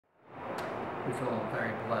We feel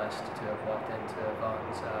very blessed to have walked into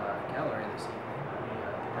Ivan's gallery this evening. We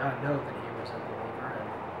did not know that he was a believer, and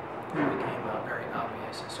it became very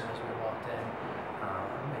obvious as soon as we walked in.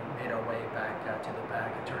 We made our way back to the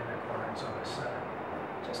back and turned the corner and saw this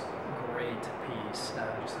just great piece,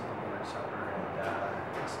 just of the Lord's Supper and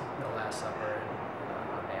the Last Supper,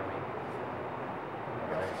 and we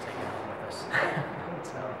really take it home with us.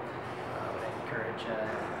 So I encourage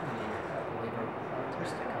any believer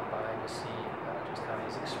just to come by and to see just how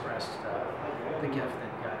he's expressed the gift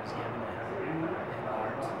that God has given to him in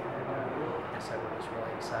art. And I said we're just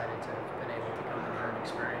really excited to have been able to come in here and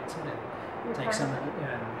experience it and take some of it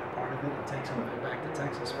and be a part of it and take some of it back to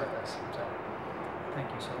Texas with us. So thank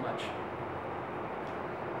you so much.